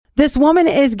This woman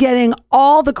is getting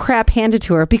all the crap handed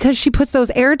to her because she puts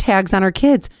those AirTags on her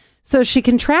kids so she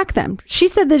can track them. She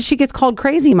said that she gets called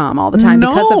crazy mom all the time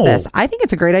because of this. I think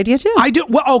it's a great idea too. I do.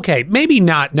 Well, okay, maybe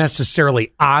not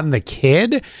necessarily on the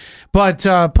kid, but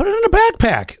put it in a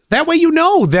backpack. That way you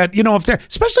know that, if they're,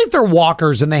 especially if they're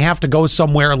walkers and they have to go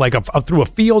somewhere like through a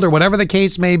field or whatever the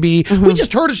case may be. Mm-hmm. We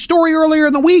just heard a story earlier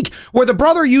in the week where the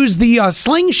brother used the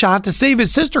slingshot to save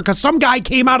his sister because some guy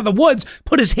came out of the woods,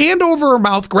 put his hand over her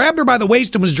mouth, grabbed her by the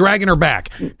waist and was dragging her back.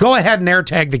 Go ahead and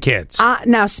AirTag the kids.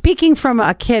 Now, speaking from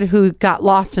a kid who got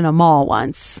lost in a mall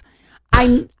once, I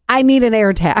need an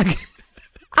AirTag.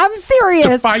 I'm serious.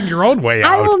 To find your own way out.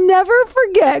 I will never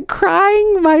forget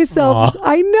crying myself. Aww.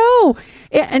 I know.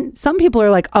 And some people are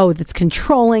like, oh, it's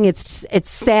controlling. It's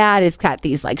sad. It's got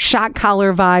these like shot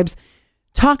collar vibes.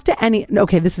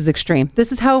 Okay, this is extreme.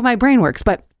 This is how my brain works.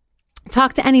 But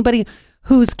talk to anybody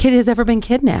whose kid has ever been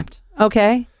kidnapped.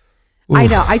 Okay. Oof. I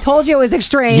know. I told you it was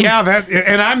extreme. Yeah,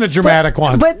 and I'm the dramatic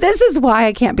one. But this is why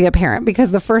I can't be a parent,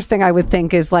 because the first thing I would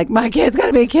think is like, my kid's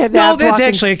going to be kidnapped. No, that's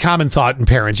actually a common thought in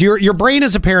parents. Your brain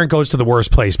as a parent goes to the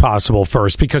worst place possible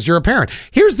first because you're a parent.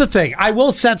 Here's the thing. I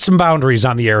will set some boundaries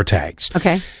on the AirTags.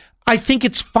 Okay. I think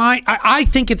it's fine. I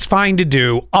think it's fine to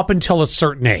do up until a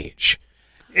certain age.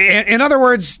 In other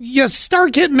words, you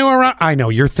start getting around. I know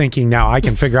you're thinking now I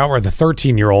can figure out where the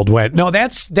 13-year-old went. No,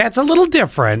 that's a little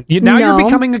different. You're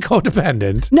becoming a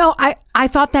codependent. No, I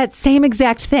thought that same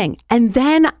exact thing. And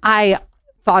then I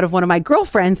thought of one of my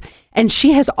girlfriends, and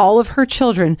she has all of her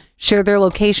children share their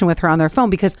location with her on their phone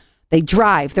because they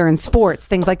drive, they're in sports,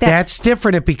 things like that. That's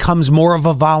different. It becomes more of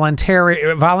a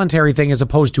voluntary thing as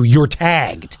opposed to you're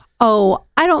tagged. Oh,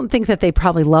 I don't think that they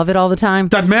probably love it all the time.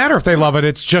 Doesn't matter if they love it.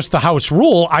 It's just the house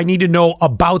rule. I need to know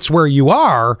abouts where you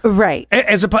are. Right.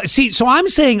 So I'm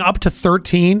saying up to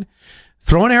 13,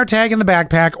 throw an AirTag in the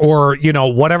backpack or,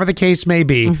 whatever the case may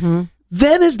be. Mm-hmm.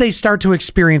 Then as they start to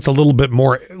experience a little bit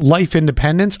more life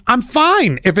independence, I'm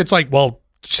fine. If it's like, well,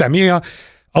 send me a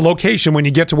location when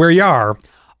you get to where you are.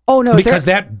 Oh, no. Because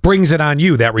that brings it on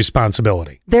you, that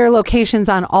responsibility. Their location's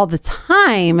on all the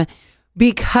time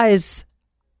because...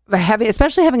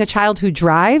 especially having a child who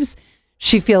drives,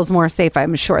 she feels more safe,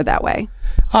 I'm sure, that way.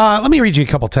 Let me read you a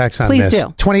couple texts on Please this.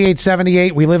 do.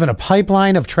 2878, we live in a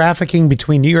pipeline of trafficking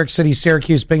between New York City,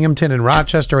 Syracuse, Binghamton, and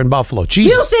Rochester and Buffalo.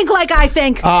 Jesus. You think like I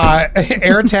think.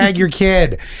 AirTag your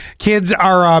kid. Kids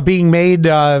are being made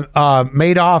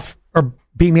off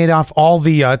all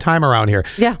the time around here.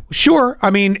 Yeah. Sure. I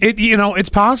mean, it's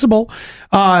possible.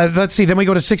 Let's see. Then we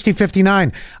go to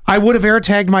 6059. I would have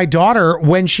AirTagged my daughter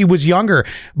when she was younger,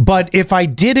 but if I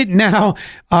did it now,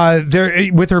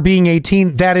 with her being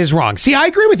 18, that is wrong. See, I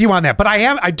agree with you on that, but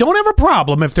I don't have a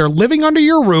problem if they're living under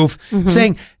your roof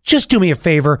saying, just do me a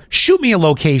favor, shoot me a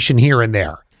location here and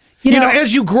there. You know,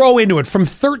 as you grow into it from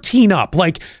 13 up,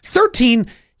 like 13,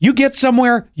 you get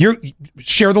somewhere, you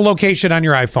share the location on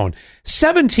your iPhone.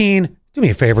 17, do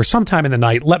me a favor, sometime in the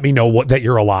night, let me know that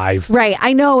you're alive. Right.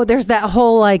 I know there's that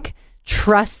whole like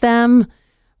trust them,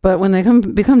 but when they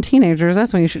become teenagers,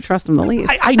 that's when you should trust them the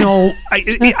least. I know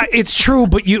it's true,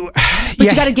 but you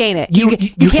got to gain it. You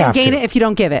can't gain it if you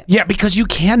don't give it. Yeah, because you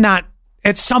cannot.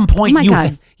 At some point,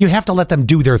 you have to let them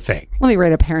do their thing. Let me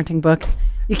write a parenting book.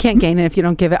 You can't gain it if you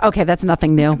don't give it. Okay, that's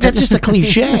nothing new. That's just a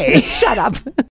cliche. Shut up.